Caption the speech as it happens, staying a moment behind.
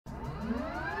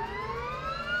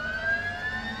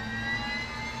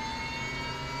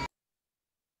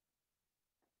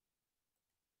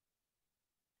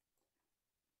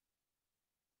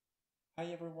Hi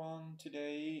everyone,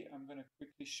 today I'm going to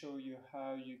quickly show you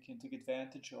how you can take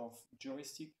advantage of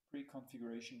joystick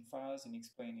pre-configuration files in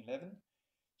Explain 11,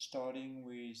 starting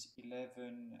with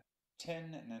 11.10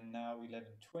 and then now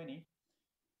 11.20.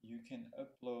 You can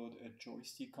upload a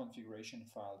joystick configuration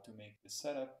file to make the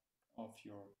setup of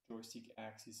your joystick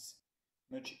axis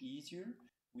much easier.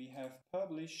 We have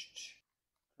published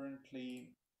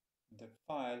currently the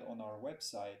file on our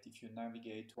website. If you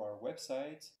navigate to our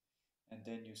website and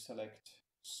then you select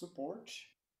support,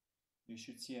 you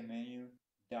should see a menu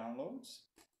downloads.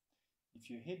 If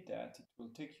you hit that, it will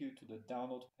take you to the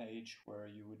download page where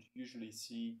you would usually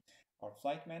see our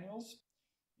flight manuals.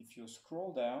 If you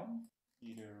scroll down,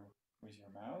 either with your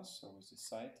mouse or with the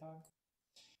side tab,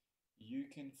 you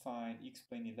can find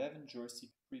Explain 11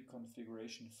 joystick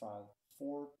pre-configuration file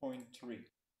 4.3.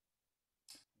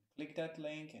 Click that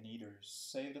link and either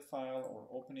save the file or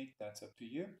open it, that's up to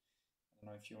you. I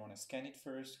don't know if you want to scan it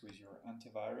first with your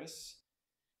antivirus,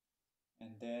 and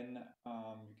then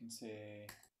you can say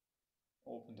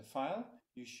open the file.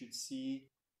 You should see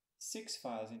 6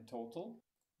 files in total.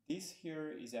 This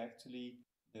here is actually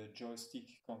the joystick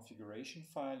configuration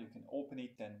file. You can open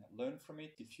it and learn from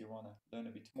it if you want to learn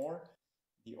a bit more.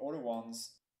 The other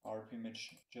ones are pretty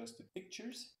much just the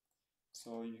pictures.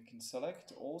 So you can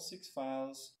select all 6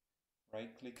 files, right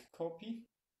click copy.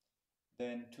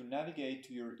 Then to navigate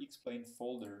to your Explain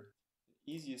folder,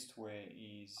 the easiest way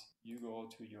is you go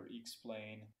to your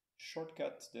Explain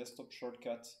shortcut, desktop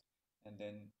shortcut, and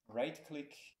then right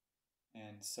click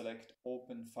and select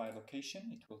Open File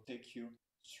Location. It will take you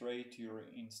straight to your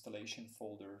installation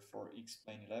folder for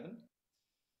Explain 11.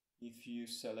 If you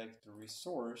select the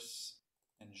resource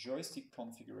and joystick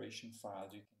configuration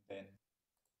files, you can then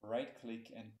right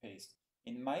click and paste.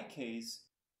 In my case,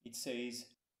 it says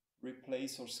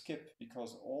replace or skip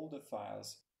because all the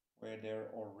files were there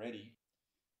already.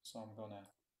 So I'm gonna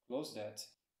close that.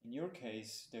 In your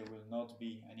case, there will not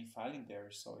be any file in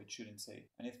there, so it shouldn't say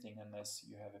anything unless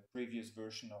you have a previous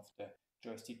version of the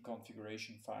joystick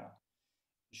configuration file.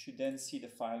 You should then see the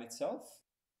file itself,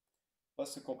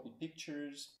 plus a couple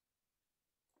pictures.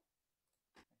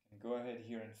 I can go ahead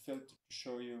here and filter to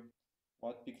show you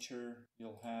what picture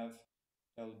you'll have.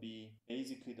 There'll be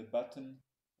basically the button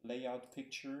layout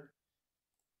picture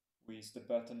with the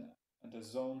button and the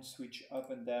zone switch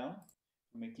up and down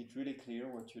to make it really clear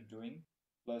what you're doing,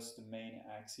 plus the main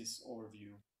axis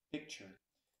overview picture.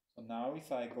 So now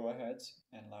if I go ahead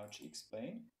and launch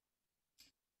Explain,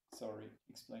 sorry,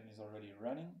 Explain is already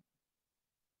running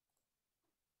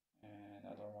and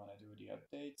I don't want to do the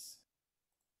updates.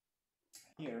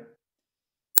 Here,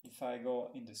 if I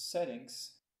go in the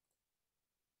settings,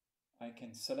 I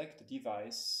can select the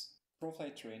device,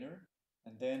 ProFlight Trainer,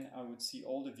 and then I would see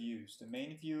all the views. The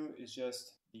main view is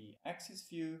just the axis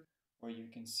view, where you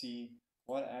can see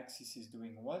what axis is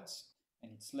doing what,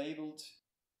 and it's labeled,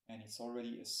 and it's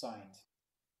already assigned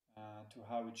to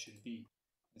how it should be.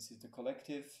 This is the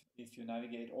collective. If you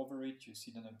navigate over it, you see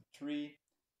the number 3.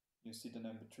 You see the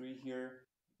number 3 here.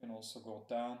 You can also go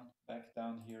down, back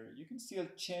down here. You can still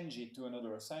change it to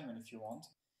another assignment if you want.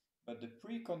 But the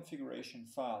pre-configuration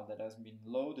file that has been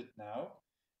loaded now,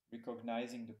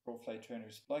 recognizing the ProFlight Trainer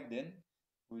is plugged in,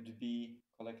 would be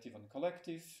collective on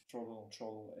collective, throttle on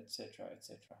throttle, etc.,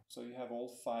 etc. So you have all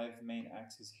 5 main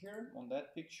axes here on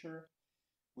that picture.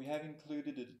 We have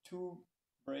included the 2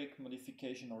 brake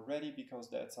modification already because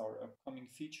that's our upcoming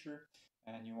feature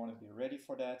and you want to be ready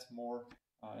for that. More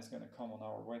is going to come on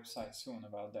our website soon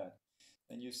about that.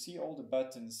 Then you see all the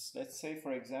buttons. Let's say,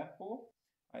 for example,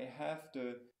 I have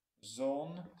the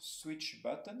zone switch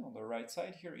button on the right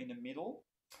side here in the middle,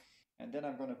 and then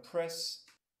I'm going to press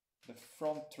the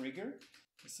front trigger.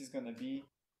 This is going to be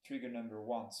trigger number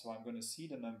 1. So I'm going to see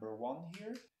the number 1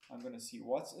 here. I'm going to see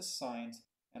what's assigned,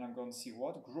 and I'm going to see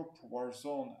what group or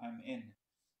zone I'm in.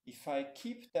 If I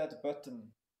keep that button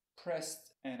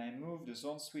pressed and I move the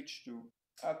zone switch to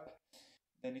up,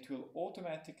 then it will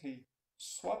automatically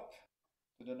swap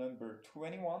to the number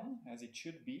 21 as it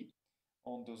should be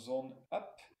on the zone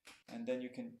up, and then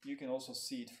you can also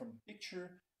see it from the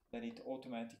picture that it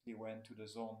automatically went to the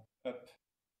zone up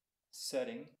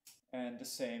setting. And the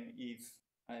same if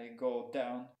I go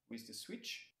down with the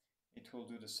switch, it will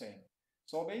do the same.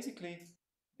 So basically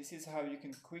this is how you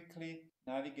can quickly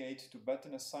navigate to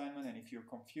button assignment, and if you're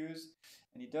confused,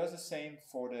 and it does the same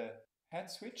for the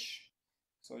head switch.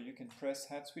 So you can press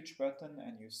head switch button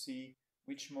and you see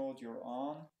which mode you're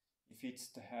on. If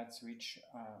it's the head switch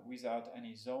without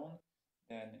any zone,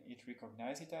 then it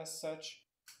recognizes it as such.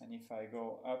 And if I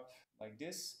go up like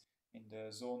this in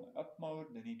the zone up mode,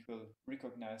 then it will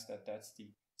recognize that that's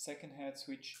the second head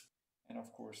switch. And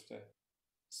of course the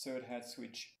third head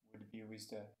switch would be with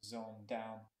the zone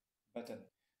down button.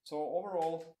 So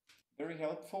overall, very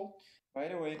helpful. By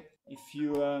the way, if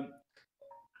you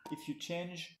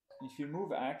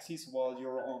move axis while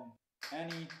you're on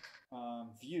any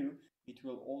view, it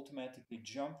will automatically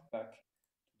jump back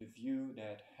to the view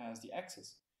that has the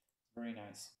axis. Very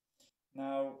nice.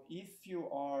 Now, if you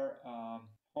are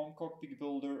home cockpit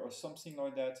builder or something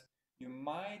like that, you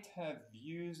might have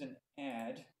used and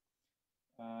add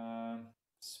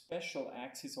special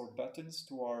axes or buttons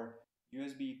to our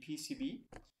USB PCB.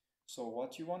 So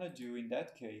what you want to do in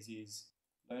that case is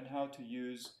learn how to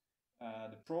use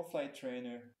the ProFlight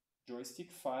Trainer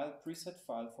joystick file, preset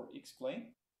file for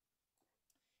X-Plane.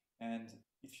 And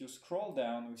if you scroll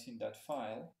down within that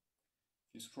file,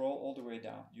 if you scroll all the way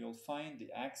down, you'll find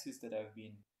the axes that have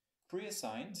been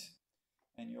pre-assigned,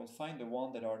 and you'll find the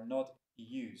ones that are not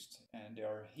used, and they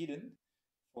are hidden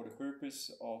for the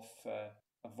purpose of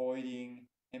avoiding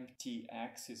empty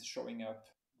axes showing up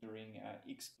during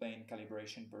X-Plane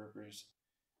calibration purpose,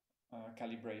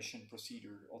 calibration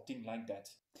procedure or thing like that.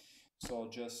 So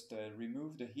just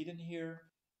remove the hidden here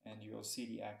and you'll see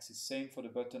the axis. Same for the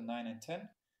button 9 and 10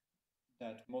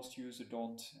 that most users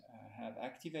don't have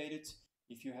activated.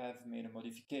 If you have made a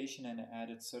modification and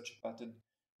added such a button,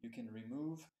 you can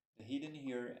remove the hidden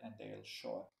here and they'll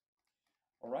show up.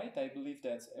 Alright, I believe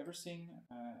that's everything.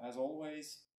 As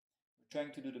always, we're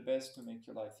trying to do the best to make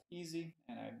your life easy,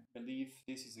 and I believe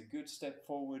this is a good step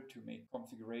forward to make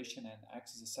configuration and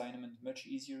axis assignment much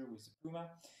easier with the Puma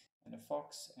and the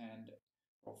Fox and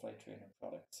ProFlight Trainer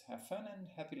products. Have fun and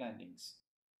happy landings!